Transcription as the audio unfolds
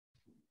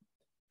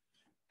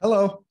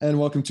Hello, and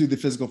welcome to the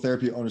Physical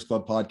Therapy Owners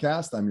Club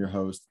podcast. I'm your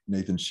host,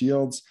 Nathan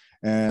Shields,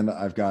 and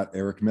I've got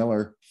Eric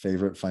Miller,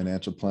 favorite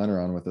financial planner,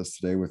 on with us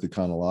today with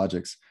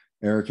Econologics.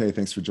 Eric, hey,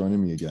 thanks for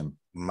joining me again.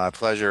 My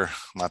pleasure.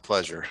 My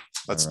pleasure.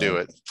 Let's do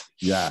it.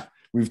 Yeah,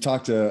 we've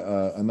talked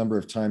a number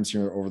of times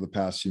here over the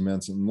past few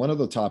months, and one of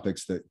the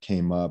topics that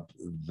came up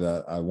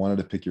that I wanted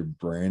to pick your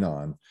brain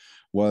on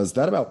was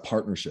that about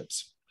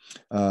partnerships.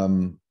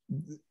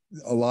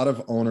 A lot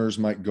of owners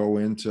might go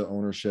into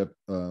ownership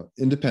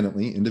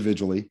independently,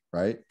 individually,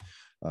 right?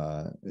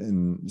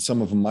 And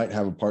some of them might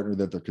have a partner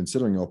that they're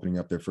considering opening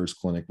up their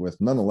first clinic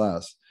with.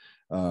 Nonetheless,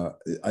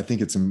 I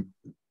think it's an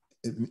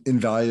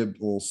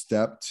invaluable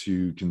step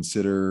to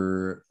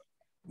consider.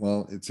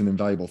 Well, it's an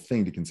invaluable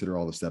thing to consider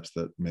all the steps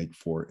that make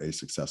for a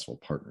successful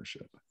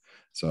partnership.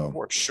 So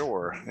for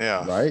sure.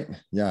 Yeah. Right.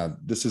 Yeah.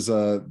 This is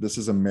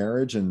a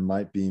marriage and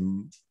might be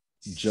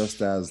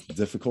just as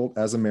difficult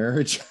as a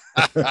marriage.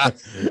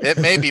 It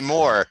may be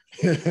more.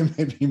 It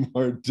may be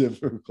more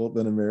difficult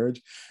than a marriage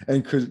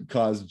and could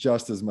cause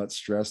just as much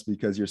stress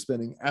because you're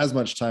spending as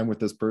much time with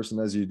this person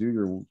as you do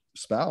your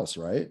spouse,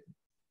 right?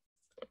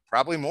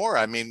 Probably more.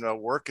 I mean,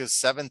 work is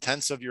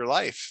 7/10 of your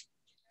life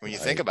when you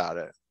think about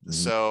it. Mm-hmm.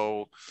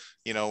 So,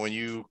 when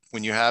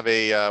you have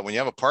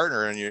a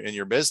partner in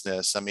your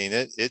business, I mean,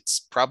 it's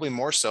probably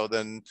more so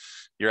than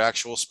your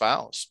actual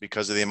spouse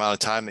because of the amount of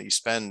time that you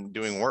spend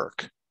doing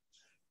work.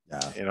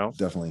 Yeah,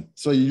 definitely.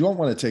 So you don't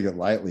want to take it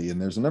lightly. And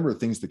there's a number of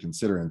things to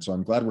consider. And so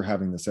I'm glad we're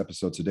having this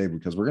episode today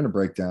because we're going to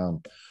break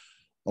down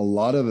a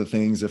lot of the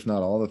things, if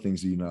not all the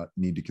things that you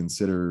need to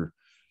consider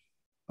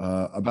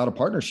about a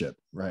partnership,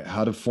 right?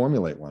 How to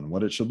formulate one,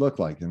 what it should look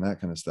like, and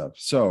that kind of stuff.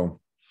 So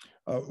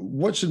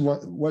what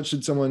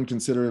should someone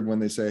consider when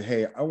they say,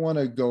 hey, I want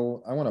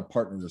to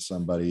partner with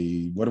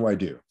somebody. What do I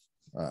do?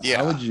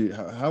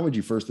 How would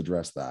you first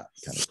address that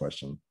kind of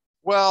question?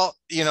 Well,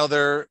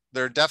 they're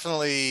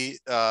definitely,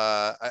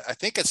 I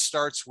think it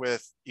starts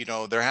with,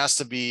 there has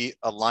to be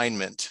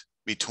alignment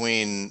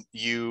between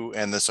you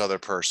and this other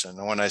person.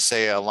 And when I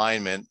say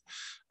alignment,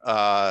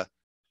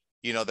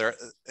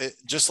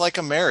 just like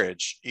a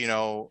marriage,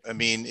 I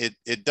mean,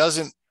 it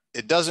doesn't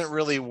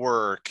really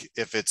work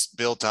if it's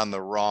built on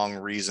the wrong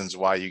reasons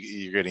why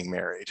you're getting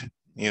married.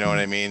 You know what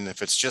I mean?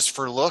 If it's just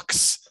for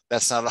looks,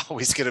 that's not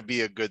always going to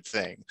be a good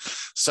thing.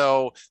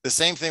 So the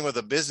same thing with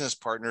a business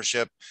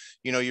partnership,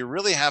 you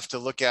really have to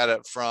look at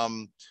it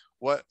from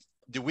what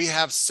do we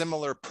have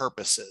similar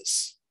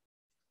purposes,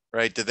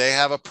 right? Do they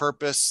have a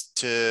purpose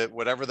to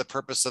whatever the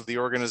purpose of the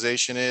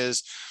organization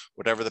is,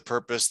 whatever the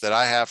purpose that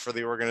I have for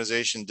the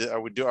organization?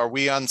 Are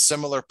we on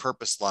similar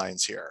purpose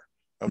lines here?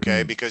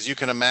 Okay. Mm-hmm. Because you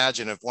can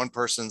imagine if one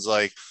person's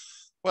like,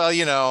 well,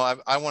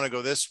 I want to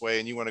go this way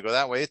and you want to go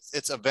that way,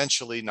 it's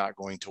eventually not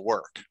going to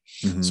work.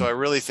 Mm-hmm. So I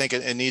really think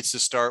it needs to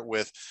start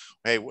with,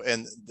 hey,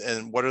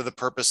 and what are the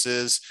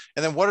purposes?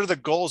 And then what are the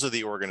goals of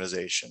the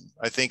organization?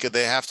 I think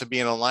they have to be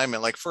in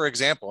alignment. Like, for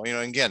example,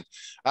 again,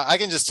 I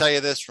can just tell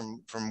you this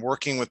from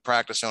working with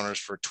practice owners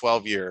for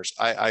 12 years.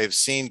 I've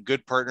seen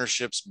good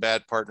partnerships,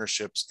 bad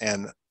partnerships,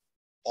 and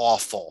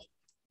awful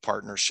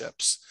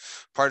partnerships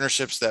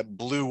that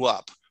blew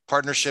up,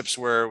 partnerships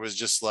where it was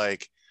just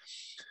like,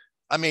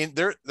 I mean,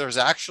 there's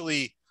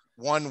actually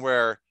one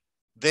where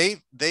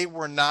they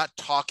were not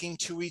talking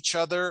to each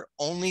other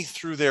only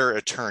through their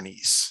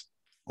attorneys.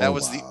 That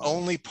was the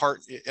only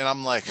part. And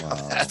I'm like,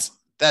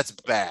 that's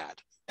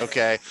bad.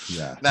 Okay.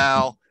 Yeah.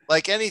 Now,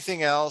 like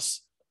anything else,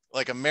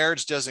 like a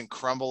marriage doesn't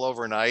crumble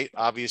overnight.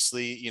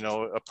 Obviously,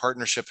 a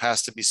partnership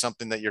has to be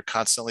something that you're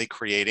constantly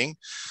creating.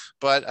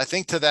 But I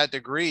think to that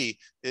degree,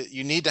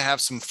 you need to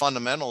have some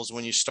fundamentals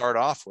when you start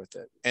off with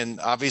it. And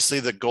obviously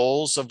the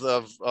goals of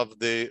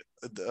the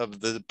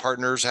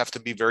partners have to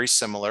be very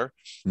similar.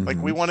 Mm-hmm.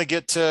 Like we want to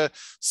get to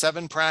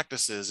 7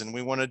 practices and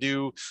we want to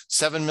do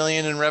 7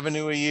 million in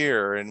revenue a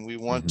year. And we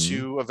want mm-hmm.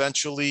 to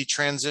eventually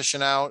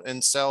transition out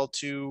and sell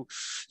to,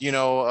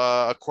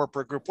 a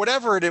corporate group,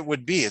 whatever it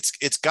would be.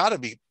 It's got to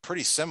be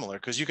pretty similar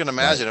because you can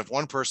imagine if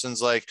one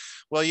person's like,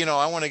 well,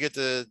 I want to get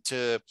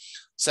to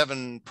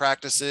 7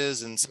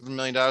 practices and $7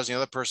 million. And the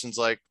other person's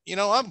like,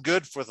 I'm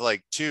good for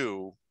like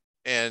 2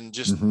 and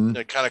just mm-hmm.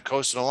 kind of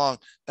coasting along.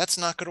 That's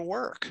not going to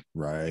work.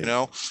 Right.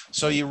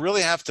 So you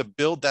really have to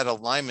build that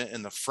alignment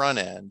in the front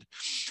end.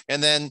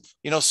 And then,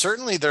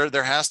 certainly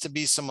there has to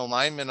be some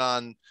alignment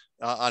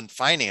on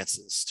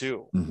finances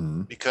too,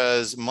 mm-hmm.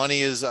 because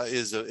money is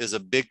a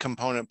big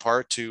component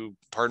part to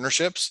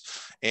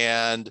partnerships.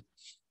 And,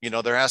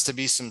 there has to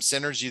be some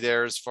synergy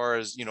there as far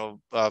as,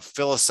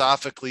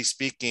 philosophically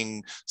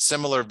speaking,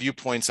 similar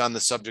viewpoints on the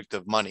subject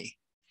of money.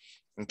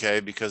 Okay.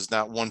 Because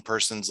not one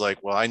person's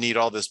like, well, I need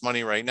all this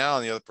money right now.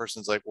 And the other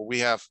person's like, well, we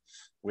have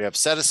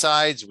set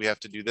asides. We have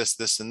to do this,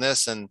 this, and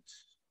this. And,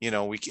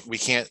 we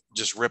can't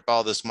just rip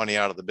all this money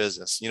out of the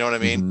business. You know what I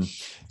mean?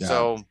 Mm-hmm. Yeah.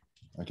 So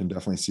I can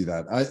definitely see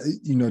that.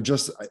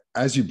 Just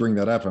as you bring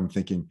that up, I'm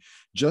thinking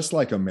just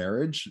like a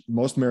marriage,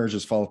 most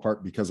marriages fall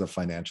apart because of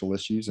financial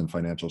issues and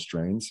financial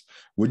strains.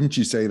 Wouldn't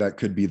you say that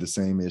could be the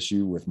same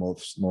issue with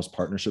most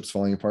partnerships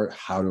falling apart,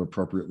 how to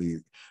appropriately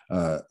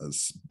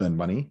spend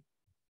money?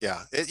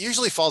 Yeah, it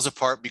usually falls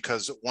apart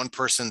because one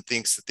person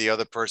thinks that the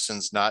other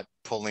person's not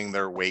pulling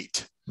their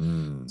weight.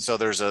 Mm. So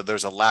there's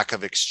a lack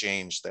of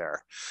exchange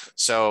there.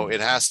 So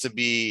it has to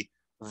be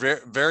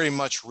very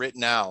much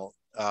written out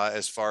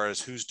as far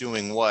as who's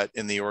doing what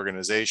in the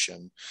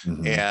organization.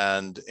 Mm-hmm.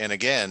 And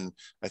again,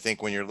 I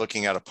think when you're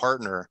looking at a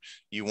partner,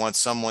 you want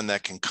someone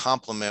that can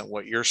complement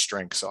what your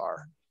strengths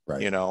are.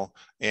 Right. You know,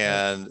 Right.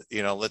 and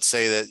let's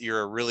say that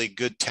you're a really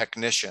good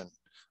technician.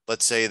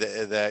 Let's say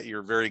that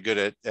you're very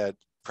good at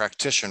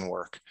practitioner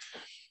work,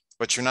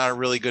 but you're not a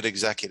really good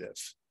executive.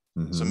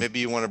 So Mm-hmm. maybe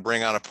you want to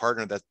bring on a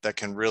partner that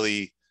can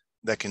really,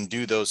 that can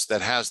do those,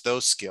 that has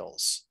those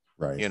skills,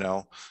 Right.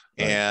 Right.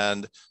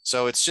 and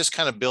so it's just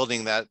kind of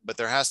building that, but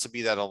there has to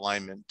be that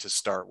alignment to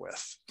start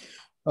with.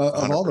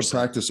 Of all the 100%.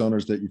 practice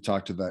owners that you've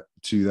talked to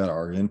that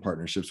are in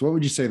partnerships, what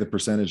would you say the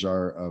percentage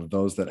are of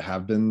those that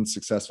have been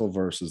successful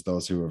versus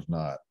those who have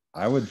not?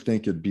 I would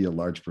think it'd be a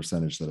large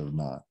percentage that have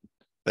not.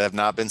 That have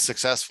not been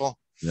successful.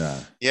 Yeah.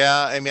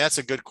 Yeah, I mean, that's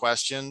a good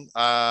question.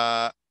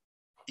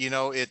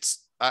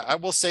 It's, I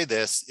will say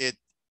this,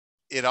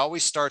 it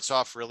always starts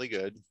off really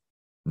good.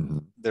 Mm-hmm.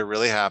 They're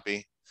really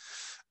happy.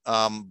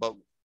 But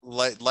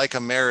like a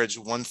marriage,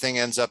 one thing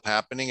ends up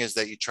happening is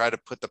that you try to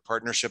put the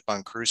partnership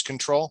on cruise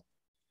control,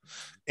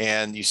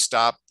 and you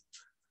stop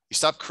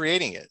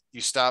creating it.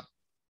 You stop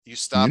like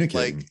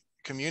Communicating.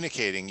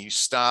 communicating. You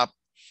stop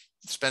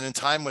spending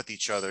time with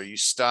each other. You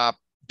stop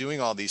doing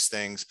all these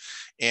things,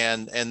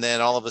 and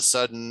then all of a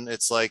sudden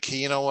it's like, hey,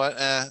 you know what,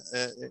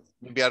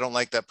 maybe I don't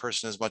like that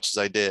person as much as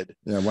I did.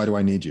 Yeah. Why do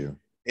I need you?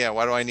 Yeah,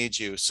 why do I need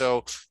you?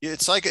 So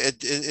it's like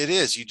it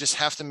is, you just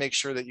have to make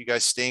sure that you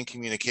guys stay in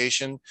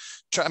communication.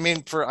 I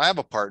mean, I have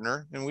a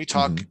partner and we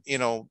talk,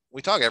 Mm-hmm.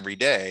 we talk every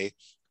day,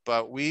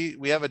 but we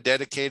have a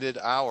dedicated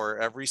hour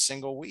every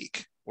single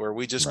week where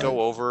we just Right.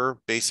 go over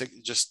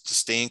basic, just to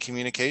stay in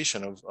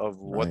communication of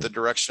what Right. the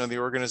direction of the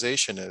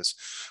organization is.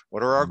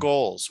 What are our Mm-hmm.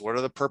 goals? What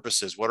are the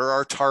purposes? What are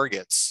our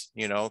targets?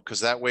 Because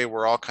that way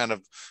we're all kind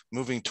of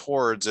moving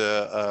towards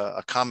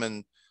a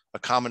common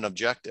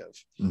objective.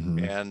 Mm-hmm.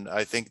 And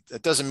I think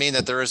it doesn't mean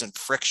that there isn't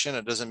friction.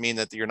 It doesn't mean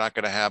that you're not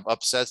going to have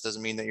upsets.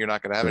 Doesn't mean that you're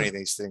not going to have any of Sure.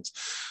 these things.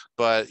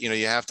 But you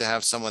have to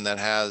have someone that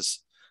has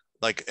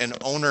like an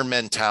owner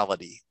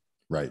mentality.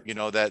 Right.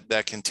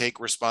 That can take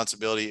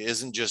responsibility.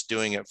 Isn't just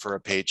doing it for a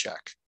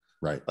paycheck.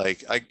 Right.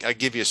 Like I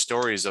give you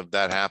stories of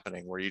that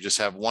happening where you just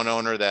have one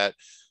owner that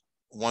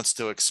wants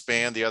to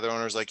expand. The other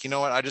owner's like, you know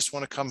what? I just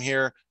want to come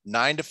here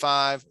 9 to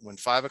 5. When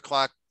 5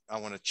 o'clock, I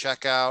want to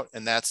check out,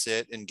 and that's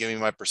it. And give me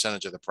my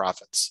percentage of the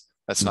profits.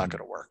 That's not Mm-hmm.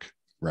 going to work.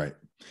 Right.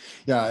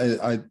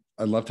 Yeah.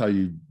 I loved how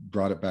you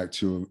brought it back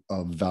to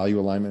a value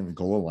alignment and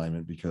goal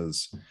alignment,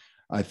 because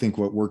I think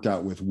what worked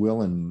out with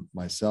Will and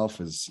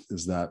myself is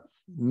that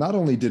not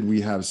only did we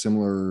have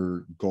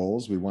similar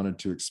goals, we wanted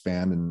to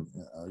expand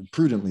and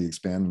prudently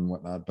expand and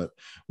whatnot, but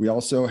we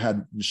also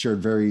had shared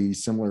very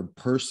similar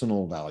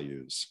personal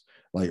values.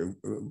 Like,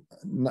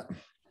 not,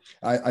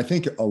 I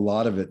think a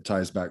lot of it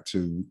ties back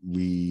to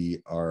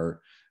we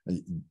are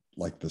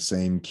like the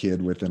same kid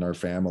within our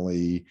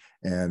family,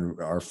 and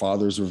our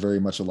fathers were very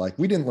much alike.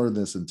 We didn't learn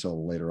this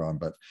until later on,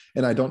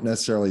 and I don't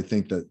necessarily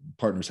think that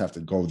partners have to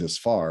go this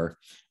far,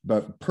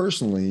 but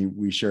personally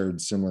we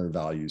shared similar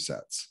value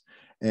sets.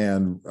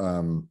 And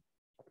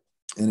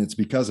it's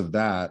because of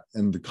that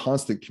and the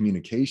constant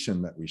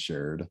communication that we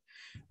shared,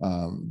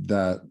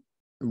 that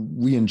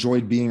we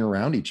enjoyed being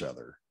around each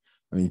other.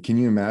 I mean, can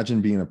you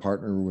imagine being a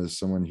partner with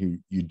someone who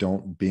you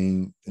don't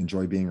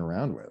enjoy being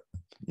around with?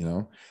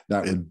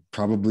 That It, would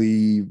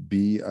probably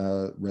be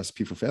a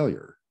recipe for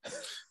failure.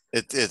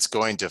 it's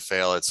going to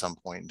fail at some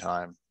point in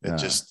time. It Yeah.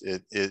 just,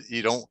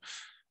 you don't,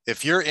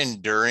 if you're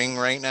enduring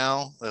right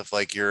now, if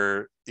like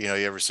you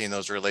ever seen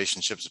those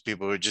relationships of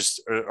people who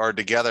just are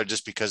together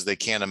just because they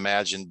can't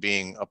imagine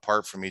being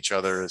apart from each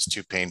other is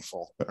too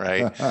painful,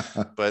 right?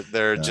 But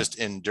they're Yeah. just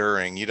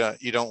enduring. You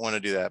don't want to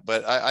do that.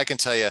 But I can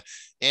tell you,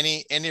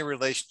 any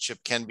relationship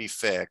can be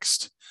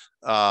fixed.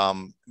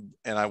 And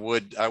I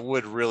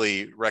would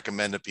really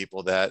recommend to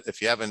people that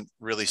if you haven't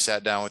really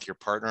sat down with your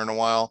partner in a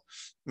while,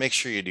 make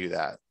sure you do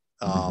that.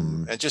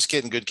 Mm-hmm. And just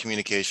get in good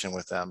communication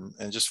with them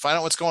and just find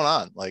out what's going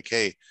on. Like,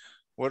 hey,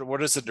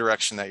 what is the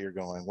direction that you're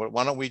going?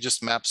 Why don't we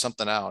just map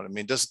something out? I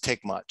mean, it doesn't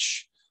take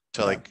much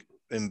to Yeah. like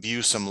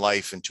imbue some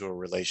life into a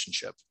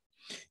relationship.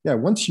 Yeah.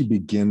 Once you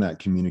begin that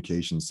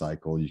communication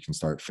cycle, you can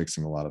start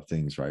fixing a lot of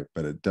things, right?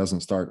 But it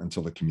doesn't start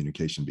until the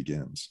communication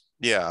begins.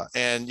 Yeah.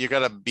 And you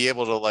got to be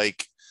able to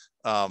like,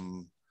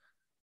 um,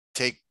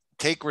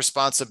 take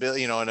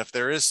responsibility, and if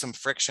there is some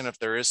friction, if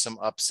there is some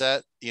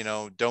upset,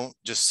 don't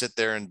just sit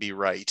there and be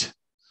right.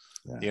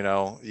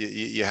 Yeah.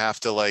 You have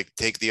to like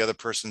take the other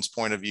person's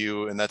point of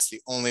view, and that's the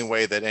only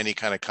way that any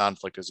kind of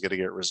conflict is going to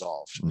get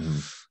resolved. Mm-hmm.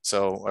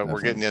 So we're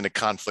Definitely. getting into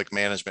conflict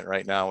management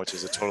right now, which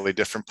is a totally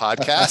different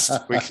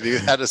podcast. We can do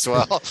that as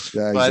well.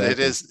 Yeah, But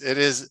exactly. it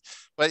is,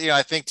 but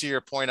I think to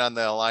your point on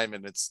the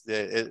alignment,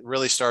 it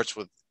really starts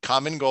with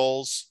common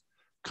goals,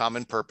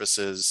 common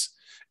purposes,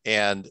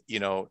 and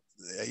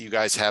you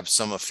guys have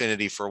some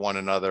affinity for one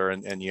another,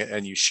 and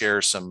you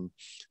share some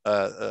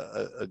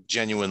a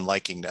genuine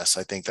likingness.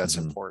 I think that's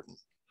important.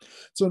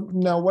 So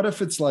now what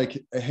if it's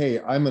like, hey,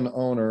 I'm an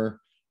owner.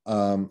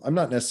 I'm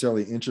not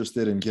necessarily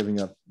interested in giving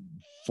up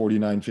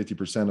 49,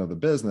 50% of the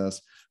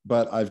business,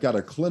 but I've got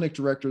a clinic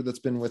director that's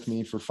been with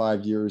me for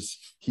 5 years.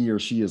 He or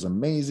she is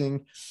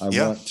amazing. I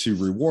want to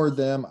reward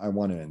them. I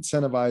want to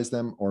incentivize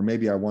them, or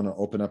maybe I want to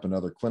open up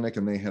another clinic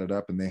and they head it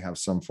up and they have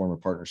some form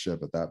of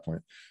partnership at that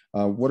point.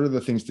 What are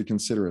the things to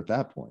consider at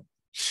that point?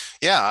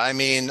 Yeah. I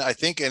mean, I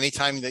think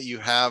anytime that you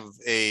have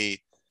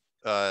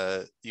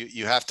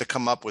you have to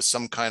come up with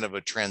some kind of a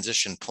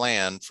transition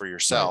plan for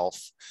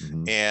yourself,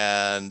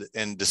 and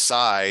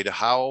decide,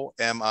 how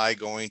am I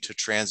going to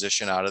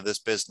transition out of this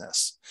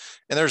business?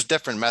 And there's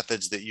different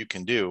methods that you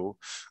can do.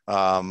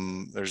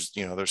 There's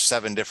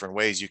 7 different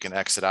ways you can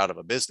exit out of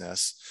a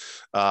business.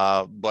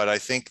 But I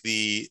think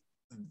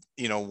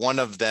one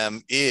of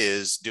them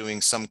is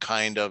doing some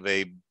kind of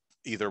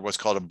either what's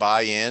called a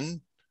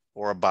buy-in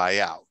or a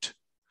buyout.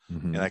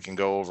 And I can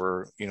go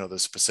over, the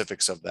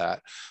specifics of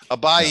that. A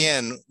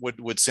buy-in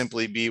would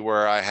simply be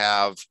where I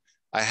have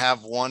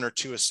 1 or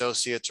 2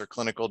 associates or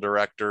clinical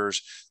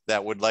directors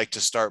that would like to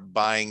start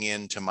buying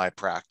into my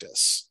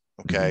practice.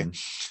 Okay.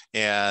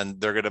 And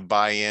they're going to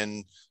buy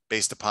in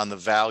based upon the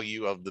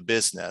value of the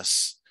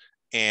business.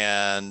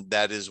 And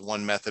that is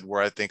one method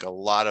where I think a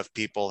lot of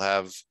people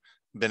have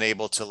been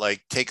able to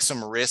take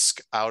some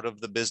risk out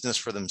of the business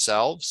for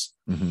themselves,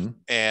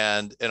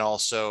 and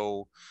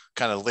also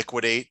kind of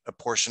liquidate a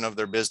portion of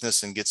their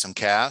business and get some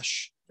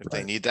cash if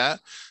they need that,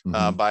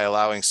 by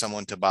allowing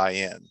someone to buy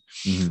in.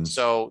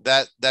 So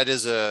that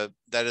is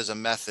a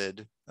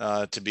method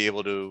to be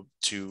able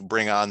to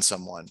bring on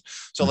someone.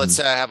 So let's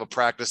say I have a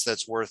practice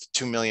that's worth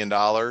 $2 million,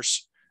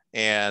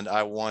 and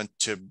I want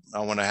to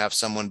have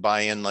someone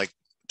buy in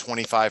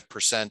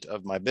 25%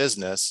 of my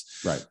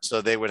business. Right.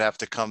 So they would have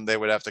to come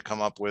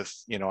up with,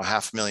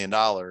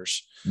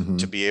 $500,000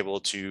 to be able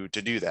to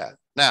do that.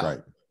 Now,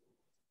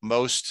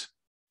 most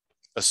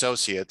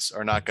associates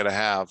are not going to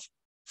have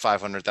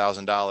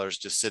 $500,000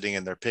 just sitting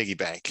in their piggy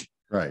bank,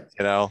 to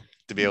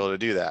be able to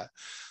do that.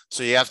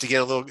 So you have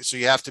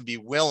to be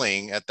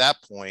willing at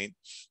that point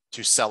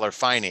to seller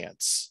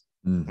finance.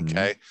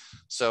 Okay.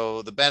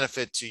 So the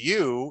benefit to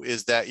you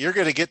is that you're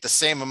going to get the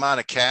same amount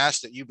of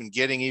cash that you've been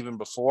getting even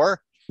before.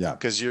 Yeah,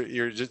 because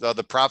you're just,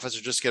 the profits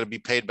are just going to be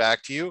paid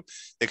back to you,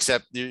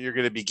 except you're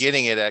going to be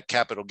getting it at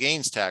capital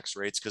gains tax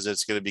rates, because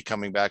it's going to be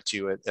coming back to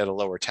you at a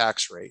lower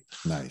tax rate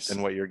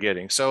than what you're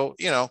getting. So,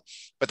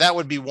 but that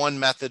would be one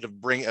method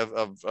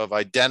of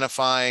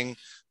identifying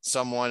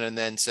someone and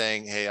then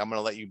saying, hey, I'm going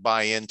to let you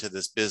buy into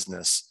this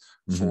business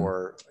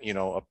for,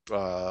 a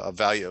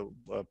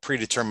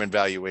predetermined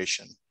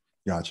valuation.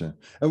 Gotcha.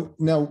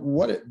 Now,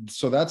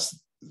 so that's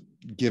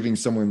giving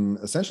someone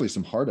essentially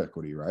some hard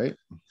equity, right?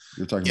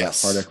 You're talking about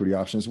hard equity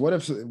options. What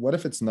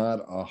if it's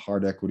not a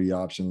hard equity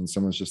option and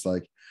someone's just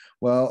like,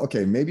 well,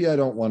 okay, maybe I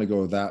don't want to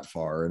go that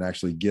far and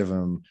actually give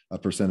them a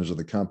percentage of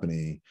the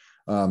company.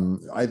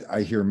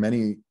 I hear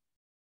many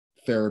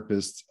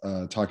therapists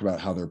talk about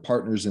how they're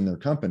partners in their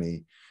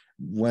company.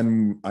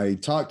 When I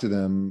talk to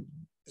them,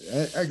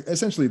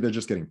 essentially they're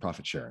just getting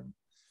profit sharing.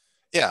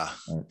 Yeah.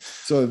 Right.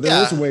 So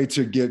there is a way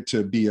to get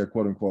to be a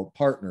quote unquote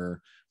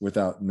partner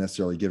without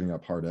necessarily giving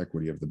up hard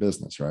equity of the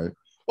business, right?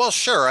 Well,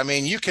 sure. I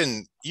mean, you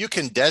can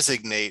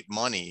designate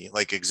money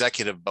like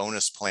executive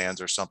bonus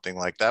plans or something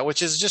like that,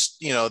 which is just,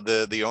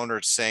 the owner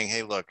saying,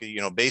 hey, look,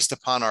 based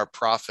upon our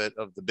profit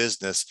of the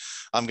business,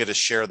 I'm going to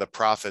share the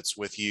profits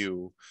with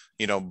you,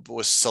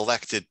 with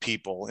selected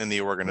people in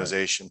the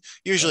organization. Right.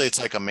 Usually it's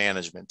like a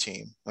management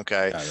team.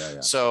 Okay. Yeah.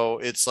 So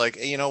it's like,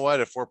 hey, you know what,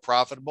 if we're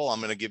profitable, I'm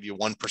going to give you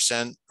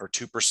 1% or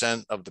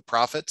 2% of the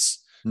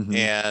profits.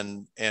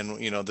 And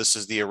this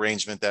is the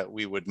arrangement that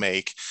we would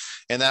make.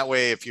 And that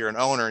way, if you're an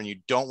owner and you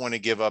don't want to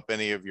give up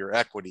any of your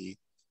equity,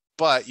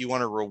 but you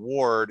want to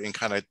reward and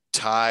kind of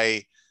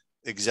tie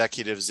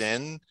executives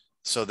in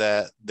so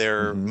that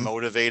they're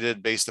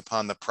motivated based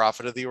upon the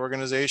profit of the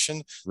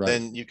organization,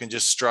 then you can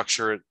just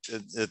structure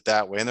it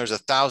that way. And there's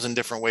 1,000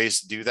 different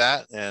ways to do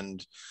that.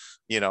 And,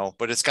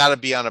 but it's got to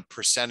be on a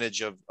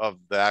percentage of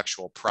the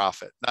actual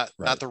profit,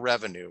 not the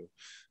revenue.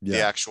 The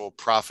actual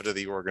profit of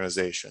the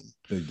organization.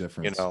 Big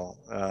difference.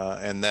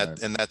 And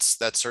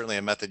that's certainly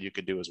a method you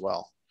could do as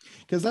well.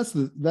 Because that's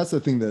the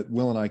thing that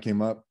Will and I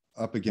came up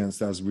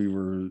against as we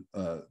were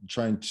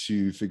trying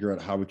to figure out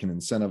how we can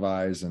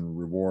incentivize and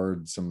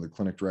reward some of the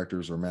clinic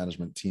directors or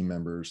management team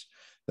members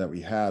that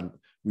we had.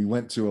 We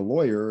went to a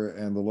lawyer,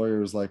 and the lawyer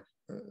was like,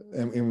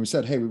 and we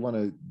said, hey, we want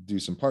to do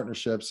some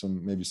partnerships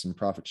and maybe some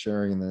profit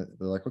sharing. And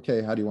they're like,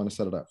 okay, how do you want to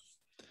set it up?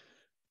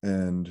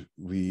 And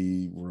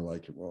we were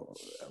like, well,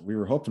 we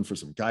were hoping for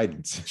some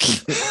guidance.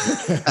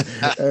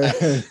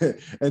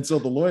 And so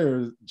the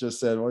lawyer just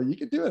said, well, you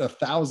could do it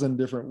 1,000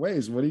 different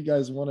ways. What do you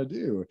guys want to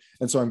do?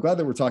 And so I'm glad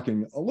that we're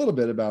talking a little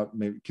bit about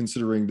maybe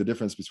considering the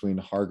difference between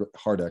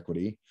hard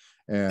equity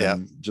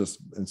and just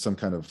in some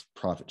kind of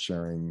profit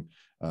sharing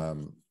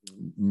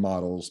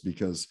models,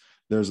 because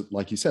there's,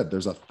 like you said,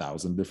 there's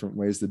 1,000 different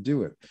ways to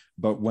do it.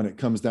 But when it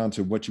comes down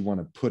to what you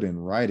want to put in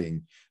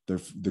writing,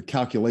 the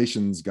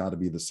calculations got to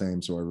be the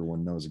same, so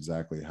everyone knows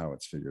exactly how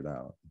it's figured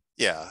out.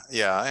 Yeah,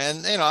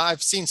 and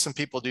I've seen some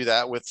people do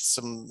that with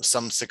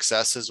some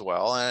success as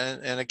well.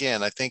 And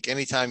again, I think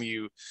anytime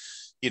you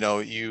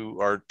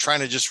are trying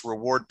to just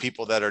reward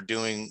people that are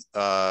doing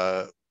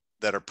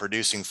that are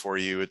producing for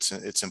you,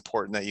 it's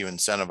important that you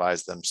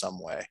incentivize them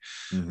some way.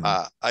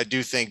 Mm-hmm. I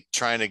do think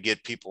trying to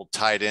get people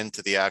tied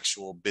into the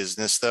actual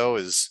business though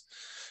is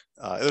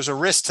there's a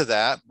risk to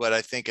that, but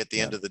I think at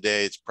the end of the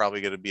day, it's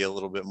probably going to be a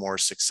little bit more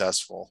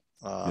successful.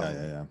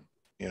 Yeah.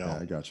 You know, Yeah,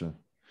 I gotcha.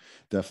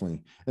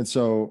 Definitely. And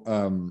so,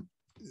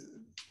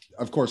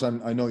 of course,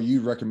 I know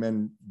you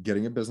recommend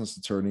getting a business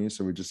attorney.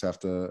 So we just have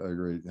to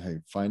agree, hey,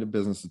 find a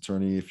business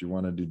attorney if you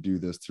wanted to do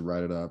this, to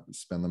write it up,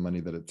 spend the money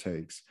that it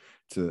takes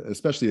to,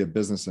 especially a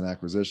business and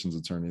acquisitions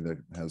attorney that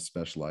has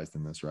specialized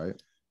in this, right?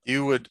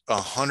 you would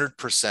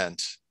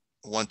 100%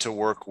 want to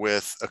work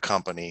with a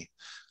company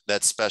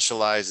that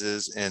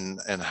specializes in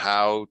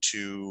how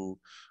to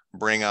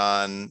bring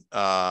on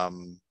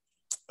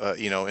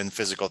in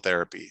physical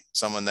therapy,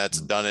 someone that's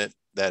done it,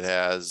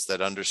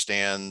 that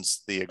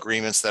understands the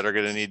agreements that are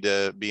going to need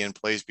to be in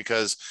place.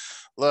 Because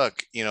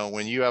look,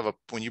 when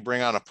you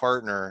bring on a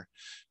partner,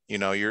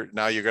 you're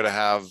going to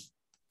have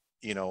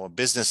a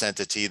business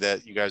entity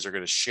that you guys are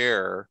going to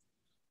share,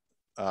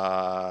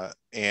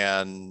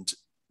 and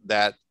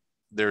that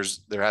there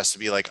has to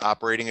be like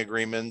operating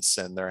agreements,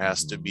 and there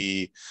has to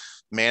be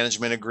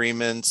management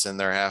agreements, and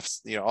there have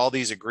all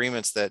these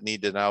agreements that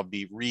need to now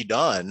be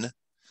redone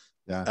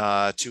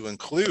to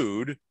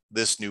include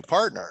this new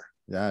partner.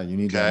 Yeah, you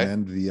need to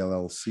amend the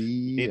LLC.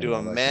 You need to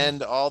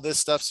amend all this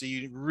stuff. So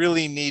you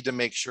really need to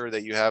make sure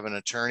that you have an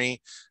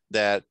attorney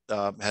that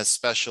has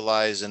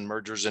specialized in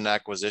mergers and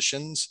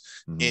acquisitions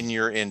in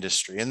your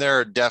industry. And there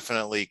are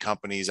definitely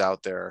companies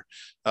out there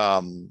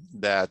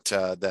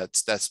that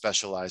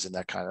specialize in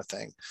that kind of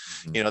thing.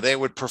 They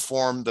would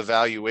perform the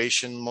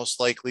valuation, most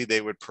likely. They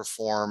would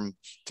perform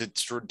to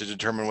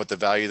determine what the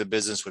value of the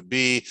business would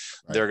be.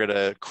 Right. They're going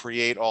to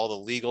create all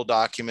the legal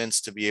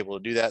documents to be able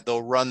to do that.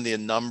 They'll run the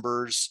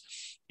numbers,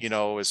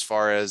 as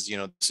far as,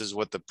 this is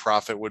what the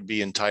profit would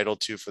be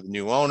entitled to for the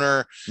new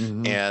owner,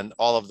 and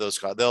all of those,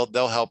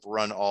 they'll help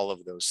run all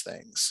of those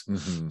things.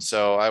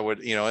 So I would,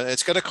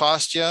 it's going to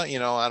cost you,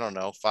 I don't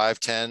know,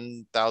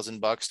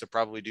 $5,000-$10,000 to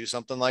probably do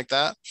something like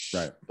that.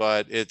 Right.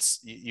 But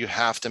you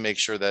have to make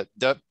sure that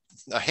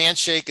a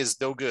handshake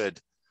is no good.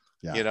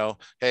 Yeah.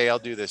 Hey, I'll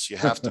do this. You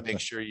have to make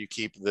sure you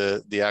keep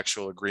the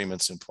actual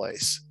agreements in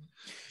place.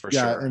 For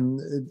sure.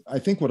 And I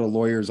think what a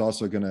lawyer is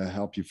also going to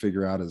help you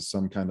figure out is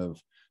some kind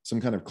of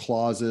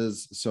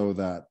clauses, so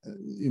that,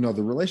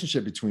 the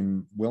relationship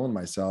between Will and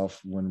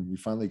myself, when we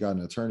finally got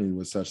an attorney,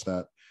 was such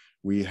that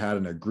we had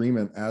an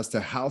agreement as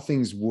to how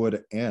things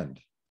would end,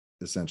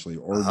 essentially,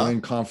 or when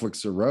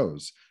conflicts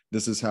arose.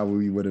 This is how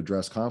we would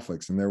address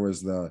conflicts. And there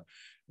was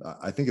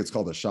I think it's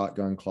called a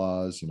shotgun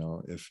clause.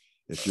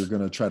 If you're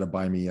going to try to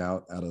buy me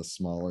out at a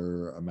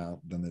smaller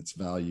amount than it's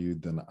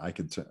valued, then I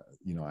could,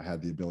 I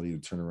had the ability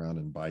to turn around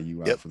and buy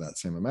you out for that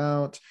same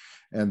amount.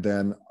 And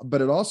then,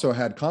 but it also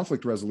had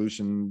conflict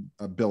resolution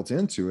built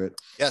into it.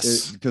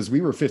 Yes. Because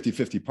we were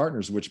 50-50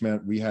 partners, which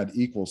meant we had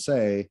equal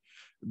say.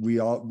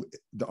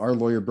 Our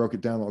lawyer broke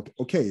it down.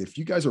 Okay, if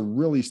you guys are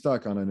really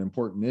stuck on an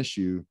important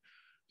issue,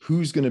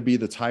 who's going to be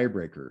the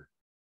tiebreaker?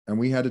 And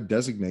we had to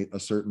designate a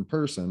certain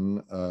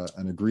person,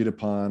 an agreed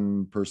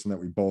upon person that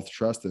we both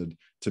trusted,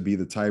 to be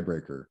the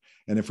tiebreaker.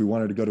 And if we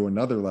wanted to go to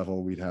another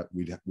level, we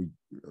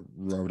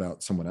wrote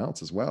out someone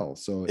else as well.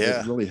 So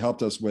it really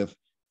helped us with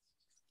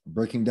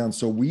breaking down.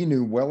 So we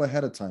knew well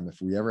ahead of time,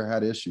 if we ever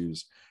had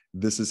issues,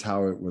 this is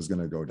how it was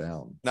going to go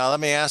down. Now, let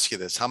me ask you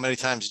this. How many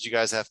times did you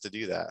guys have to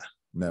do that?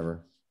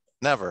 Never.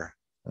 Never.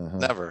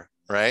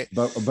 Right.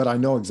 But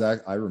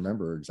I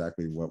remember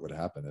exactly what would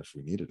happen if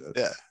we needed it.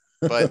 Yeah.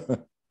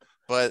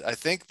 But I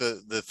think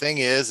the thing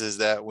is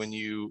that when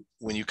you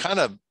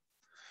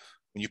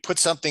put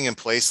something in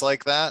place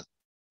like that,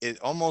 it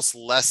almost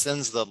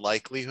lessens the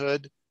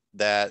likelihood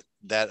that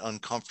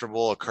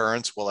uncomfortable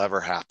occurrence will ever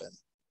happen.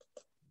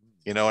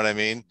 You know what I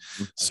mean?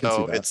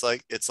 So it's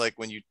like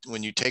when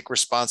you take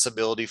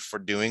responsibility for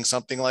doing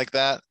something like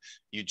that,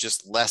 you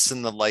just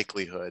lessen the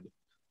likelihood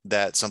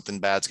that something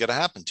bad's going to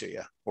happen to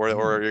you, or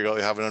you're going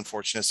to have an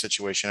unfortunate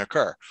situation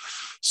occur.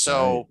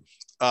 So,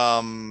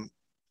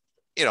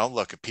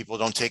 look, if people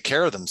don't take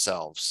care of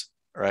themselves,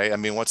 right? I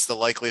mean, what's the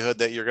likelihood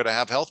that you're going to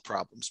have health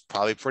problems?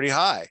 Probably pretty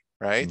high,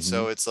 right?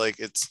 So it's like,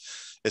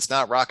 it's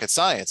not rocket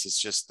science. It's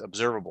just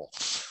observable.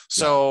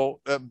 So,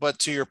 but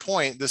to your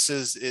point, this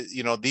is,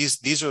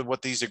 these are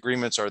what these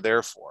agreements are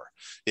there for.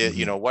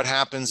 What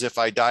happens if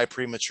I die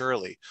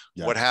prematurely?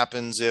 What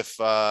happens if,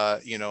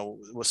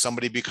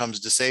 somebody becomes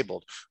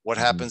disabled? What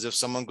happens if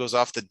someone goes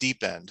off the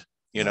deep end?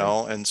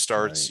 Right. and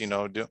starts,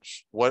 Right.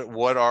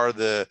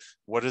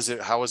 what is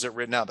it? How is it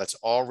written out? That's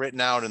all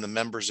written out in the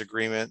members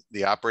agreement,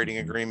 the operating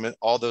Mhm. agreement,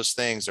 all those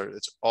things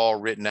it's all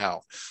written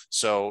out.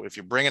 So if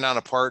you're bringing on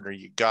a partner,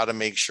 you got to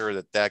make sure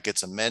that that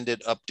gets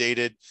amended,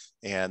 updated,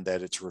 and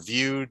that it's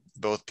reviewed.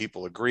 Both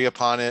people agree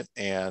upon it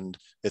and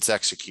it's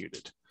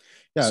executed.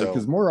 Yeah, So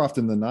because more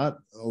often than not,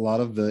 a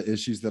lot of the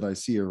issues that I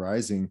see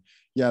arising,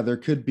 yeah, there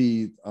could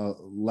be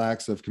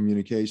lacks of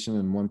communication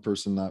and one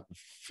person not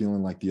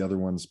feeling like the other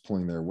one's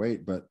pulling their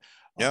weight. But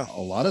yeah, a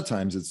lot of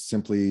times it's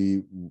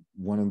simply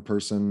one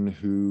person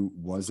who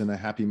was in a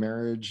happy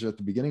marriage at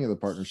the beginning of the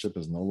partnership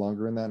is no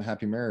longer in that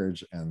happy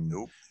marriage. And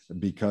nope.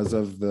 because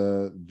of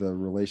the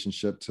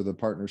relationship to the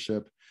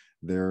partnership,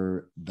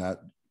 there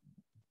that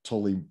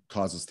totally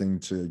causes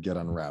things to get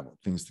unraveled.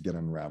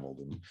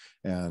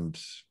 And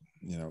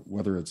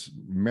whether it's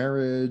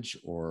marriage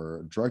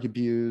or drug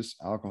abuse,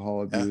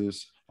 alcohol Yeah,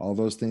 abuse, all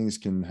those things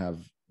can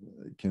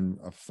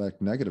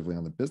affect negatively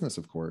on the business,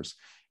 of course.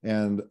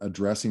 And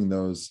addressing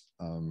those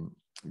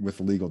with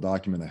a legal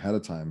document ahead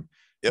of time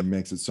yep.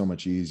 makes it so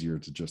much easier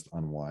to just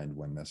unwind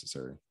when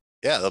necessary.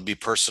 Yeah, there'll be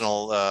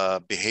personal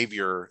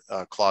behavior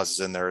clauses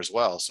in there as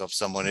well. So if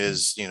someone Mhm.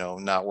 is,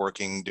 not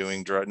working,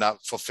 doing drug,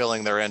 not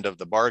fulfilling their end of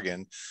the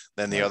bargain,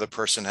 then the Right. other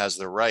person has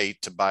the right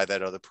to buy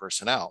that other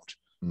person out.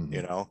 You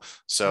Mhm. know, Right.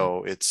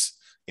 so it's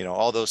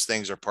all those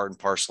things are part and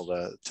parcel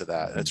to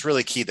that. And Mhm. it's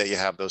really key that you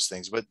have those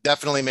things, but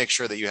definitely make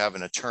sure that you have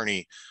an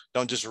attorney.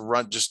 Don't just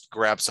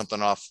grab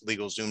something off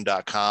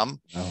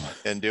LegalZoom.com Oh.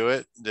 and do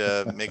it.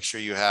 Make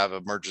sure you have a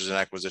mergers and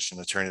acquisition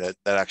attorney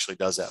that actually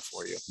does that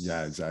for you.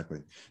 Yeah,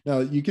 exactly. Now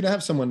you can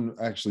have someone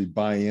actually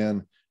buy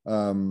in.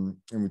 And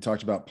we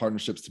talked about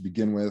partnerships to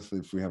begin with.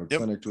 If we have a Yep.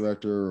 clinic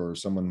director or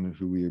someone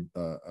who we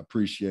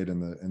appreciate in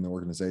the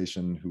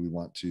organization, who we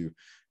want to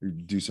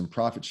do some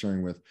profit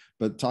sharing with,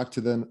 but talk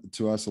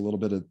to us a little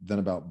bit then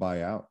about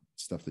buyout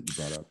stuff that you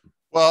brought up.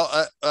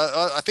 Well,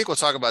 I think we'll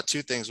talk about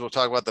two things. We'll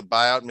talk about the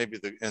buyout,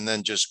 and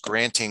then just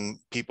granting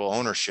people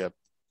ownership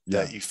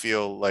that Yeah. you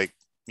feel like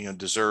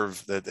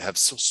deserve, that have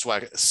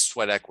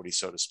sweat equity,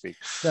 so to speak.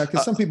 Yeah, because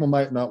Uh, some people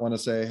might not want to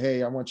say,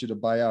 "Hey, I want you to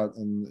buy out,"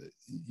 and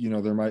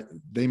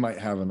they might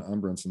have an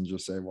umbrance and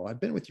just say, "Well, I've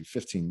been with you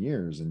 15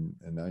 years, and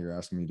now you're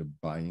asking me to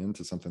buy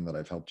into something that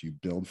I've helped you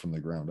build from the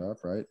ground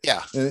up," right?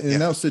 yeah, And in yeah,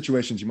 those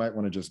situations, you might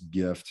want to just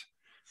gift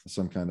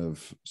some kind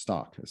of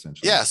stock,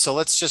 essentially. yeah. So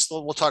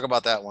we'll talk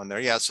about that one there.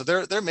 Yeah. So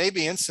there may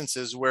be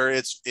instances where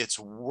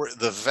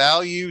the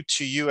value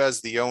to you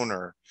as the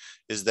owner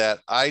is that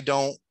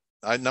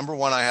number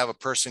one, I have a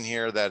person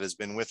here that has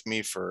been with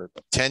me for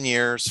 10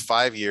 years,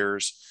 5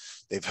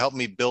 years. They've helped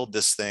me build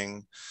this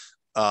thing.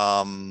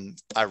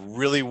 I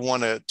really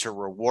want to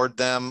reward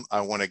them.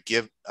 I want to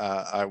give,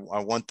 I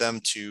want them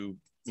to,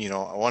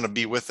 I want to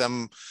be with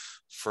them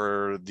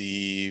for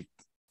the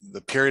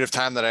period of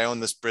time that I own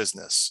this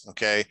business.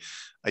 Okay.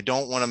 I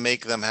don't want to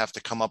make them have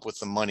to come up with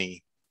the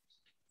money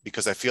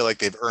because I feel like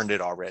they've earned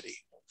it already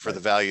for the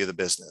Right. value of the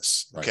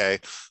business. Right. Okay.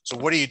 So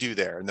what do you do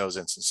there in those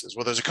instances?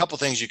 Well, there's a couple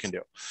things you can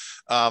do.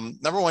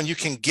 Number one, you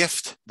can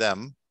gift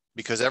them,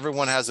 because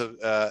everyone has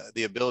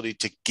the ability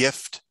to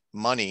gift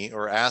money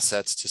or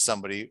assets to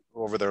somebody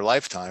over their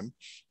lifetime.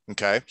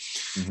 Okay.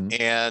 Mm-hmm.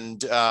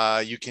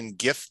 And you can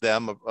gift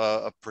them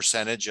a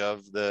percentage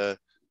of the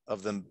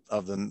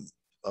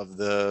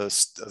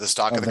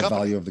stock of Of the the company,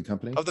 value of the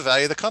company. of the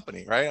value of the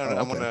company, right? Oh, I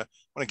okay. want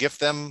to gift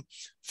them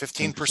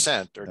 10%.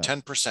 15% or Yeah.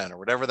 10% or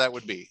whatever that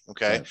would be.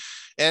 Okay. Right.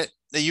 And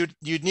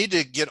you'd need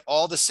to get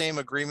all the same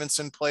agreements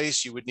in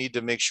place. You would need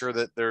to make sure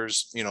that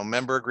there's,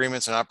 member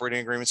agreements and operating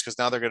agreements, because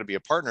now they're going to be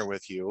a partner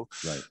with you.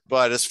 Right.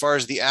 But as far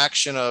as the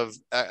action of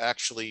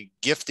actually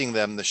gifting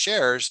them the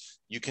shares,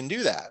 you can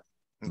do that.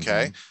 Mm-hmm.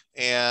 Okay.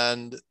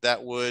 And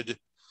that would,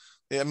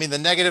 I mean, the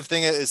negative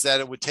thing is that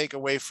it would take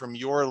away from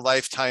your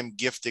lifetime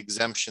gift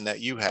exemption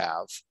that you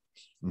have,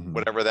 Mm-hmm.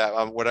 whatever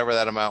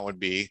that amount would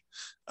be.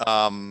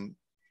 Um,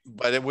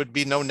 but it would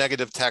be no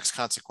negative tax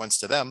consequence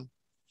to them,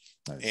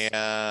 Nice.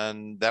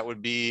 and that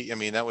would be, I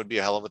mean, that would be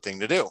a hell of a thing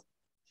to do.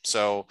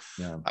 So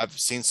Yeah. I've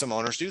seen some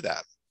owners do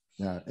that.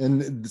 Yeah.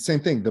 And the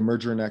same thing, the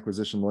merger and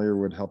acquisition lawyer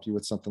would help you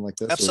with something like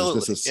this, or is this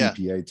a Absolutely,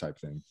 yeah. CPA type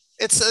thing?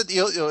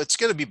 It's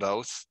going to be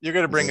both. You're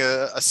going to Is bring it?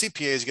 a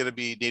CPA is going to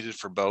be needed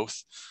for both.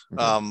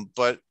 Okay.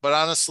 But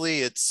honestly,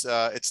 it's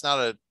not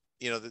a,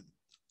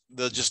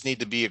 they'll just need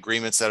to be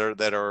agreements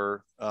that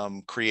are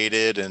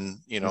created, and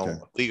Okay.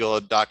 legal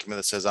document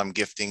that says I'm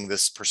gifting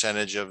this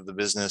percentage of the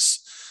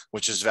business,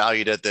 which is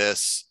valued at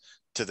this,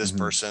 to this Mm-hmm.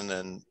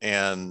 person,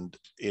 and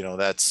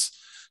that's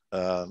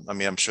I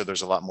mean, I'm sure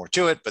there's a lot more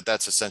to it, but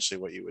that's essentially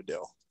what you would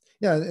do.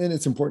 Yeah, and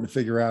it's important to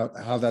figure out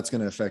how that's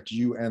going to affect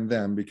you and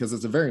them, because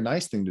it's a very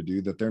nice thing to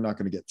do that they're not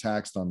going to get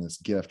taxed on this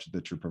gift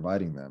that you're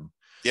providing them.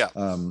 Yeah.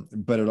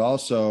 But it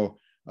also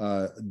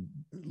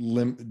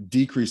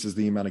decreases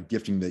the amount of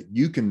gifting that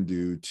you can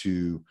do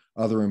to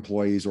other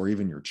employees or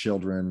even your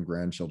children,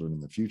 grandchildren in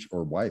the future,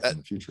 or wife That, in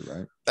the future,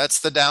 right? that's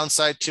the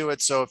downside to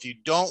it. So if you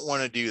don't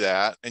want to do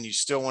that and you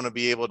still want to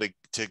be able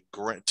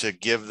to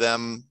give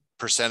them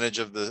percentage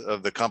of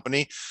the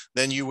company,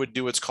 then you would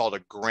do what's called a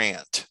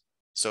grant.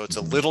 So it's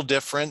a Mhm. little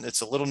different.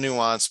 It's a little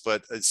nuanced,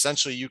 but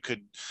essentially you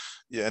could,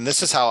 yeah, and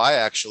this is how I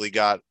actually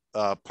got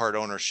part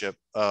ownership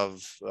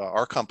of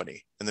our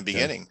company in the Okay.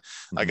 beginning.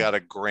 I Mhm. got a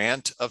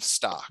grant of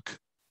stock.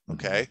 Mhm.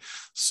 Okay.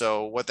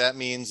 So what that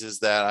means is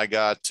that I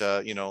got,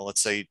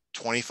 let's say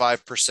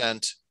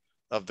 25%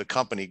 of the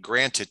company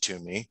granted to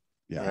me.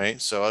 Yeah.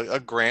 Right. So a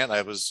grant,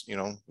 it was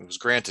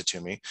granted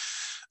to me.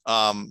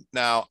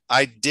 Now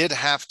I did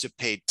have to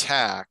pay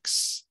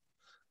tax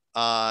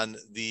on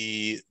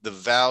the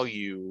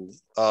value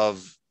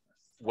of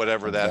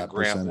whatever Of that that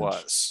grant percentage.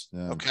 was.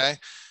 Yeah. Okay.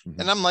 Mhm.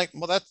 And I'm like,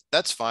 well,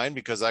 that's fine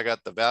because I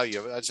got the value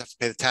of it. I just have to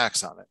pay the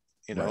tax on it.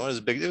 Right. It was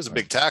a Right.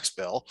 big tax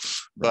bill,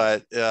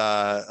 Right.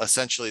 but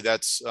essentially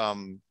that's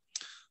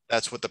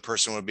what the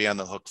person would be on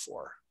the hook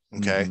for.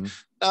 Okay.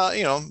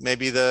 Mhm.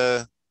 Maybe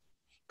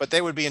but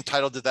they would be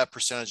entitled to that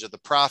percentage of the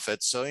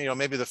profits. So,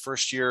 maybe the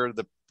first year,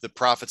 the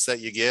profits that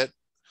you get,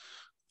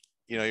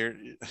 you're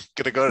going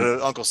to go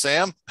to Uncle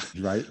Sam.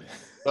 Right.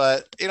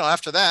 But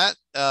after that,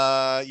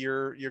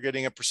 you're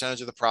getting a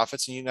percentage of the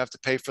profits, and you have to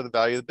pay for the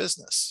value of the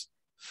business.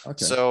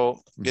 Okay.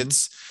 So Mhm.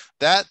 it's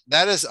that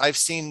is I've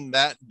seen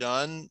that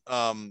done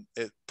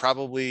it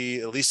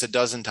probably at least a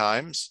dozen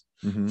times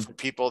Mhm. for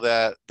people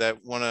that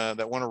want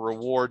to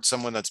reward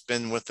someone that's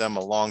been with them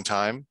a long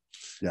time,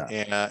 Yeah.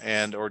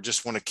 and or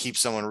just want to keep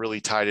someone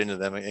really tied into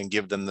them and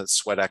give them the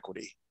sweat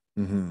equity.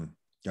 Mhm.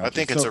 I Gotcha.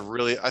 think it's a So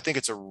really I think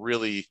it's a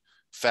really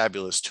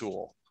fabulous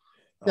tool.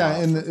 yeah,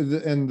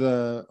 and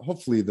For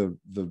hopefully the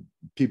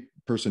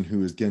person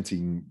who is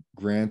getting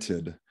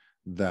granted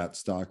that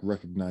stock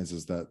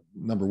recognizes that,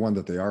 number one,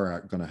 that they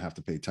are going to have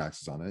to pay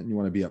taxes on it, and you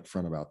want to be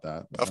upfront about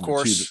that. But Of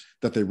number two, that, course.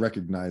 that they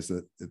recognize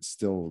that it's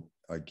still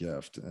a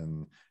gift,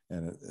 and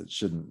it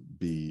shouldn't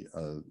be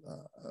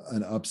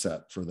an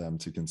upset for them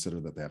to consider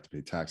that they have to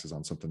pay taxes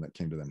on something that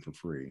came to them for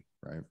free,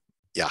 right?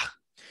 Yeah.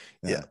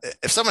 Yeah, Yeah.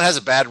 if someone has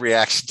a bad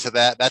reaction to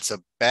that, that's a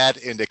bad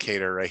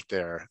indicator right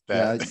there.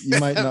 That Yeah, you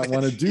might not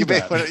want to do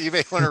that. you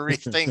may want to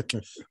rethink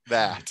You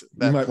that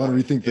might want to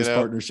point. rethink this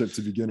partnership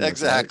to begin with, right?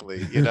 Exactly.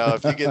 If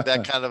you get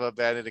that kind of a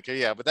bad indicator,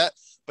 yeah.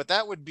 But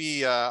that would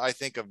be, I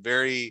think, a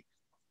very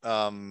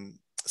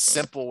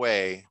simple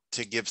way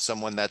to give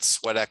someone that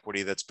sweat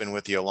equity that's been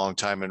with you a long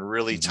time and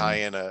really tie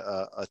Mhm. in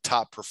a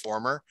top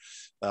performer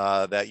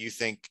that you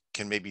think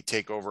can maybe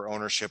take over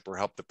ownership or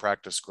help the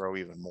practice grow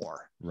even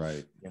more.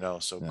 Right.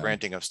 So Yeah.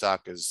 granting of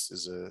stock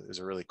is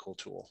a really cool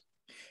tool.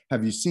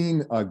 Have you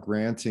seen a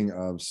granting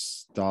of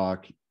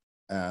stock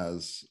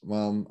as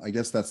well? I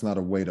guess that's not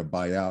a way to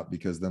buy out,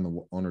 because then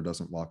the owner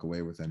doesn't walk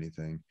away with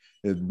anything.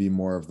 It'd be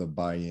more of the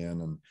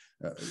buy-in. And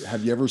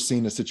have you ever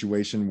seen a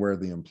situation where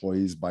the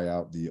employees buy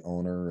out the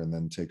owner and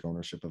then take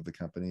ownership of the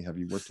company? Have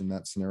you worked in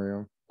that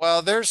scenario?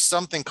 Well, there's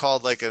something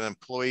called like an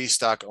employee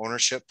stock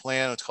ownership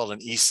plan. It's called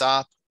an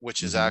ESOP,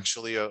 which is Mm-hmm.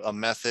 actually a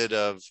method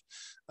of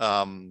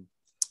um,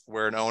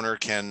 where an owner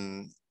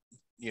can,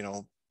 you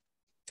know,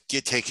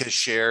 take his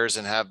shares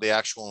and have the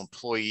actual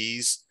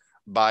employees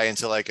buy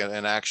into like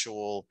an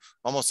actual,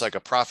 almost like a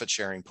profit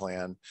sharing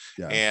plan,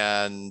 Yeah.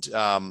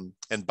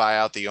 and buy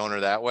out the owner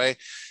that way.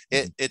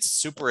 Mm-hmm. It's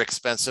super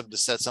expensive to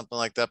set something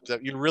like that.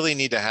 You really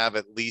need to have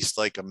at least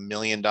like $1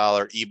 million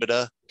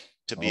EBITDA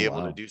to Oh, be able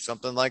to wow. do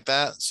something like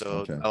that. So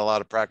Okay. not a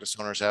lot of practice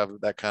owners have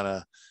that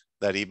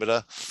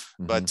EBITDA.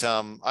 Mm-hmm. But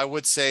I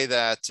would say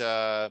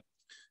that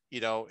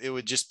it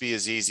would just be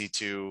as easy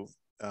to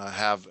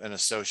have an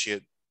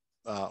associate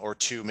or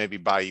two maybe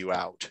buy you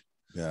out,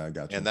 Yeah, I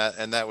got and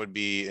you. that would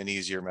be an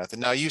easier method.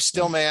 Now you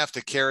still Yeah. may have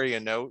to carry a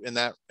note in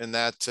that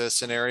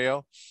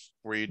scenario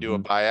where you do a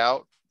Mm-hmm.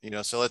 buyout.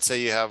 So let's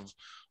say you have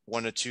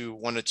one to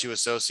two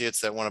associates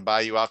that want to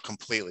buy you out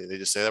completely. They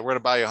just say that we're going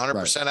to buy you Right.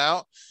 100%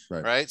 out,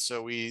 Right. right?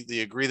 So they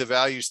agree the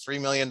value is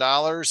 $3 million,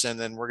 and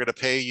then we're going to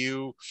pay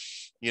you,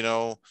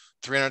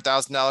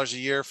 $300,000 a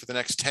year for the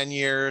next 10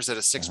 years at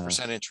a six Uh-huh.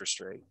 percent interest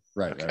rate.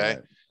 Right. Right. Okay,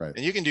 Right. Right.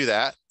 and you can do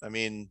that. I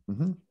mean,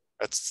 Mm-hmm.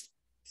 that's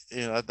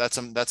that's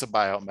a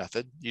buyout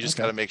method. You just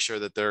got Okay. to make sure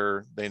that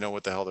they know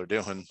what the hell they're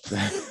doing.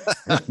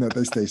 That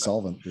they stay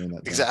solvent during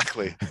that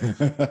Exactly.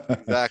 time.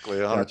 Exactly.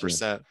 Gotcha.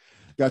 100%.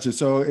 Gotcha.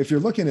 So if you're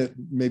looking at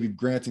maybe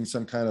granting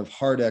some kind of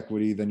hard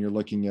equity, then you're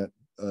looking at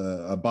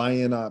a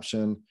buy-in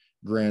option,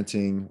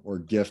 granting, or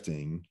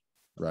gifting,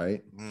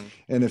 right? Mm-hmm.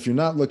 And if you're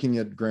not looking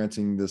at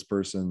granting this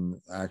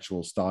person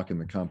actual stock in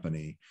the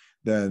company,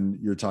 then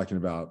you're talking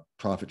about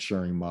profit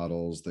sharing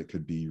models that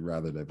could be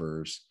rather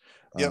diverse,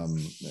 Yep.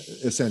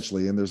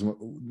 essentially. And there's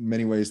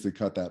many ways to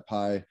cut that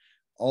pie.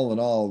 All in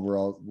all,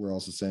 we're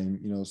also saying,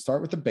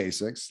 start with the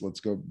basics. Let's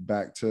go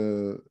back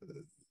to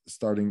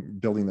starting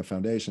building the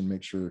foundation.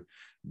 Make sure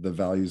the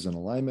values and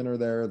alignment are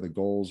there, the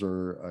goals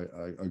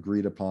are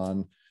agreed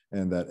upon,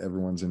 and that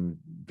everyone's in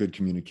good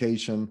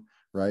communication,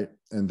 right?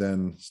 And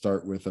then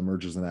start with a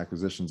mergers and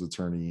acquisitions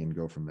attorney and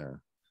go from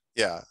there.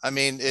 Yeah. I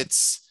mean, it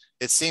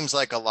seems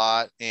like a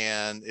lot,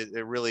 and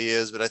it really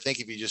is. But I think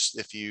if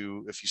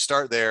you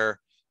start there,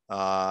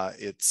 all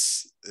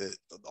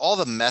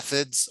the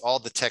methods, all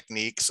the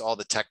techniques, all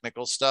the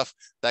technical stuff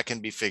that can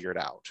be figured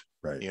out.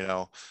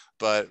 Right.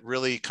 But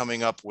really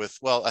coming up with,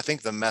 well, I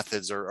think the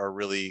methods are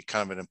really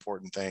kind of an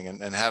important thing,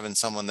 and having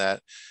someone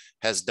that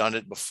has done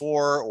it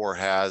before or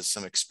has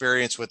some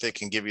experience with it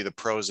can give you the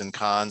pros and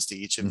cons to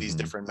each of these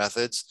different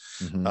methods.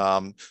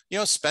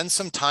 Spend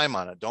some time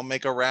on it. Don't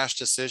make a rash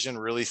decision.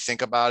 Really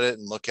think about it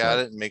and look at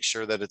it and make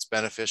sure that it's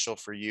beneficial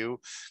for you.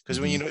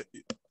 Because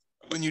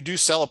when you do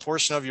sell a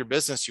portion of your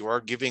business, you are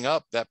giving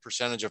up that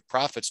percentage of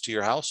profits to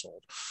your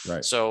household.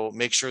 Right. So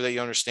make sure that you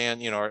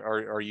understand,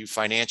 are you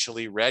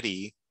financially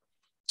ready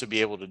to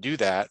be able to do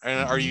that?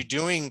 And are you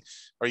doing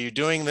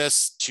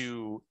this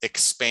to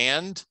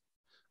expand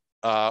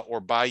or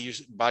buy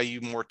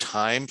you more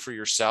time for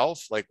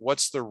yourself? Like,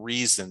 what's the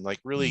reason? Like,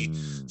 really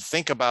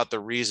think about the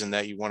reason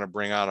that you want to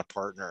bring on a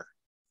partner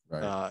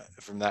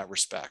from that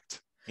respect.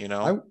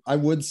 I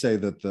would say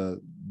that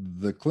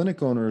the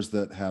clinic owners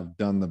that have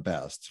done the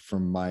best,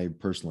 from my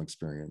personal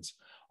experience,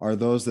 are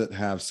those that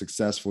have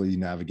successfully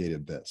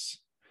navigated this.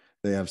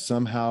 They have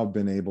somehow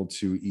been able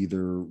to,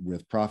 either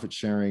with profit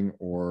sharing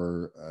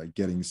or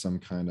getting some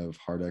kind of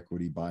hard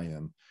equity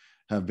buy-in,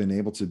 have been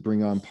able to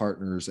bring on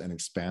partners and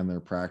expand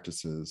their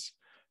practices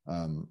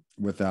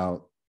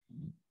without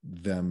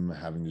them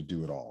having to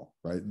do it all.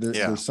 Right.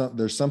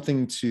 There's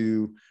something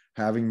to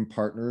having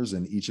partners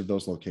in each of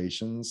those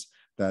locations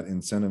that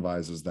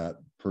incentivizes that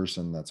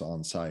person that's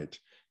on site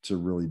to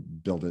really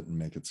build it and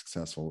make it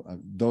successful.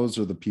 Those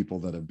are the people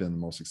that have been the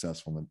most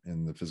successful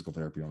in the physical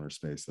therapy owner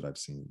space that I've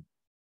seen.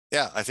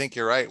 Yeah, I think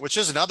you're right, which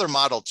is another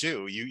model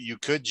too. You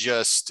could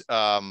just,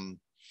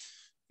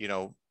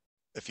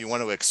 if you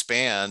want to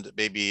expand,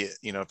 maybe,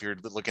 if you're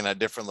looking at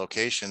different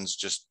locations,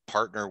 just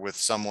partner with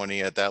someone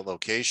at that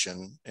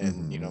location.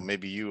 And,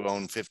 maybe you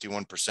own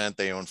 51%,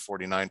 they own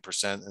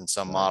 49% in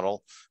some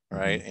model.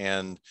 Right.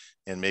 And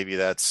maybe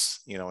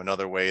that's,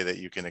 another way that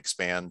you can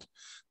expand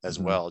as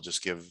well.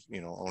 Just give,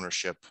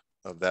 ownership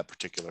of that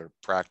particular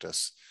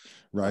practice.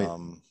 Right.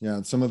 Yeah.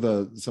 And some of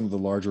the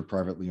larger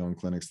privately owned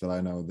clinics that I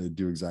know, they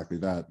do exactly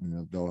that.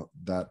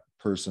 That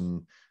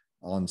person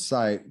on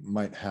site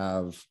might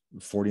have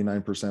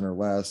 49% or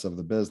less of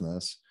the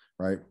business,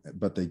 right?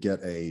 But they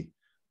get a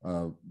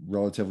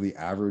relatively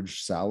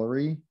average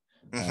salary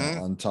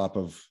on top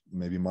of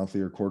maybe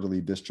monthly or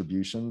quarterly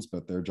distributions,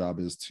 but their job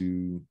is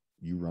to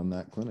run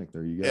that clinic.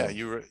 There you go.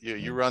 Yeah,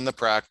 you run the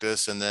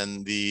practice, and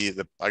then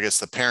I guess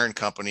the parent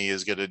company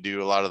is going to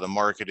do a lot of the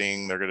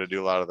marketing. They're going to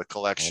do a lot of the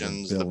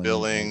collections, the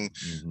billing,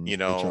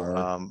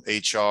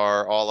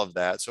 HR, all of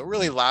that. So it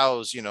really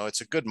allows,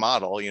 it's a good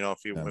model.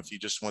 If you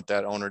just want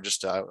that owner,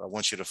 I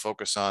want you to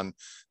focus on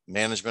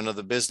management of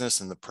the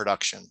business and the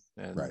production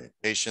and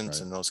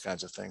patients and those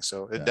kinds of things.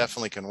 So it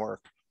definitely can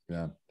work.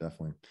 Yeah,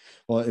 definitely.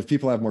 Well, if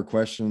people have more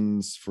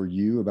questions for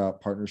you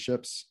about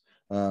partnerships,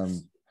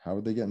 how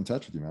would they get in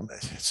touch with you, man?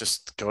 It's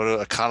just go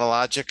to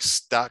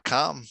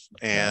econologics.com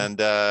and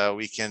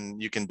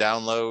you can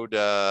download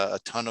a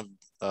ton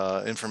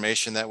of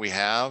information that we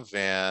have.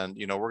 And,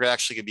 we're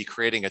actually going to be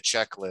creating a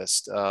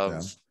checklist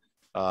of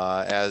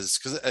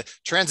because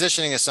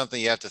transitioning is something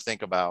you have to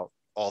think about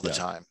all the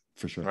time.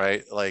 For sure.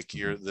 Right. Like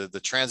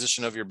the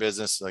transition of your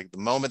business, like the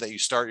moment that you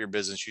start your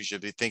business, you should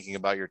be thinking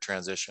about your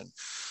transition.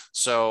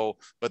 So,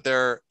 but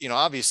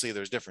obviously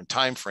there's different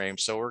time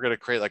frames. So we're going to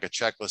create like a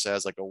checklist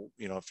as like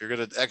if you're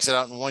going to exit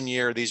out in 1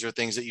 year, these are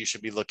things that you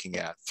should be looking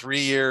at. 3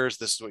 years,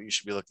 this is what you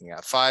should be looking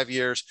at. 5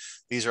 years,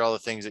 these are all the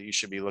things that you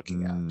should be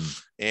looking at.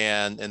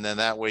 And then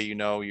that way,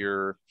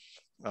 you're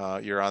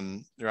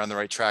on the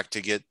right track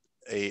to get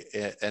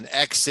an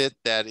exit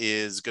that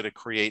is going to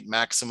create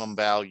maximum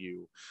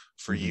value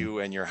for you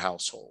and your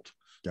household.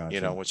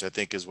 Gotcha. Which I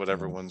think is what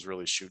everyone's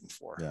really shooting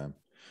for. Yeah,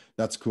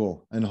 that's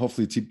cool. And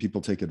hopefully people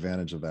take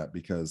advantage of that,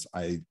 because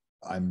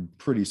I'm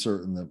pretty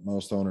certain that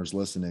most owners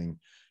listening,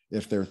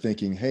 if they're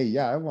thinking, hey,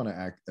 yeah, I want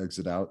to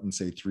exit out in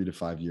say 3 to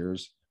 5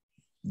 years,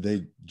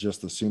 they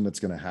just assume it's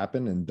going to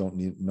happen and don't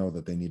know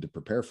that they need to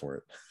prepare for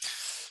it.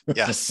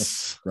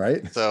 Yes.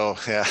 Right. So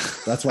yeah,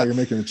 that's why you're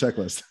making a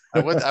checklist.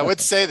 I would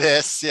say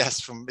this,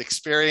 yes, from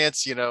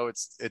experience,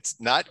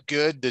 it's not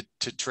good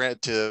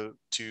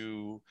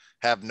to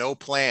have no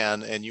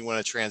plan and you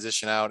want to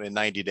transition out in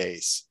 90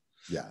 days.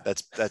 Yeah,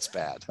 that's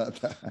bad.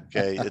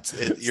 Okay.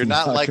 You're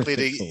not likely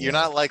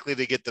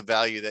to get the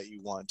value that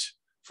you want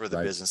for the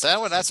business.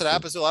 That's what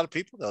happens to a lot of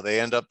people though. They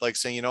end up like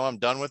saying, I'm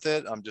done with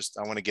it. I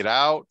want to get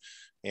out,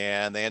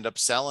 and they end up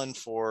selling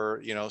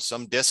for,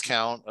 some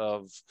discount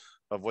of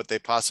what they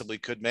possibly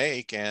could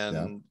make.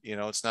 And,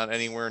 it's not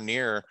anywhere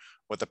near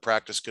what the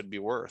practice could be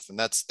worth. And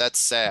that's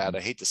sad. I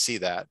hate to see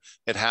that.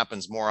 It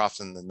happens more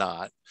often than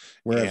not.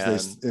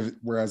 Whereas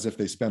if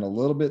they spend a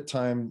little bit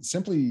time,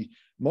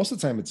 most of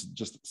the time, it's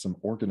just some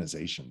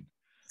organization.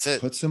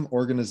 Put some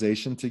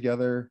organization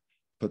together,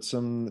 put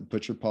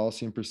your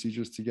policy and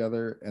procedures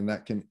together, and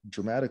that can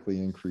dramatically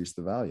increase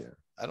the value.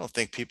 I don't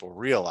think people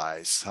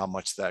realize how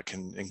much that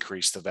can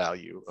increase the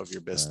value of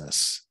your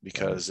business,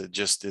 because it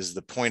just is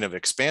the point of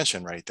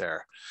expansion right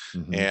there.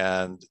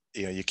 And,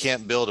 you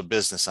can't build a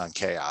business on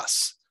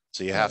chaos.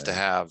 So you have to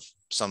have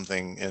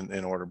something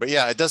in order. But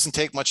yeah, it doesn't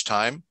take much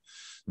time.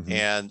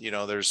 And,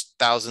 there's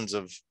thousands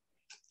of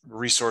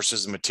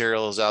resources and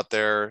materials out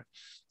there.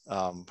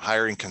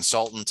 Hiring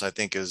consultants, I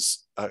think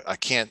I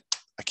can't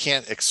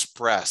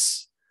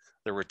express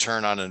the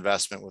return on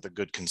investment with a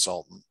good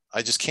consultant.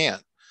 I just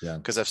can't,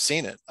 because I've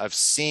seen it. I've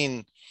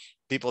seen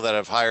people that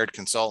have hired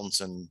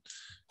consultants, and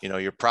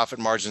your profit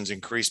margins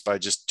increased by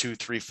just 2,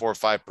 3, 4,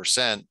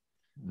 5%.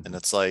 And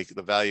it's like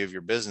the value of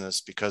your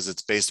business, because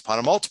it's based upon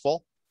a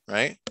multiple,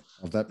 right?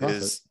 Of that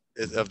profit.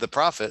 Of the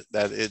profit,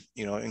 that it,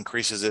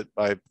 increases it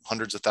by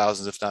hundreds of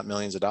thousands, if not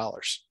millions of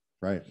dollars.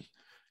 Right.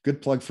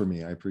 Good plug for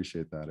me. I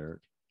appreciate that, Eric.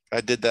 I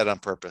did that on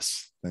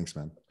purpose. Thanks,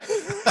 man.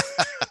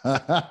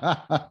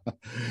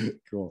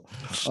 Cool.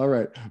 All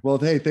right. Well,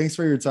 hey, thanks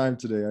for your time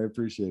today. I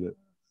appreciate it.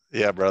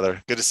 Yeah,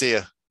 brother. Good to see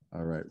you.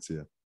 All right. See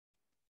ya.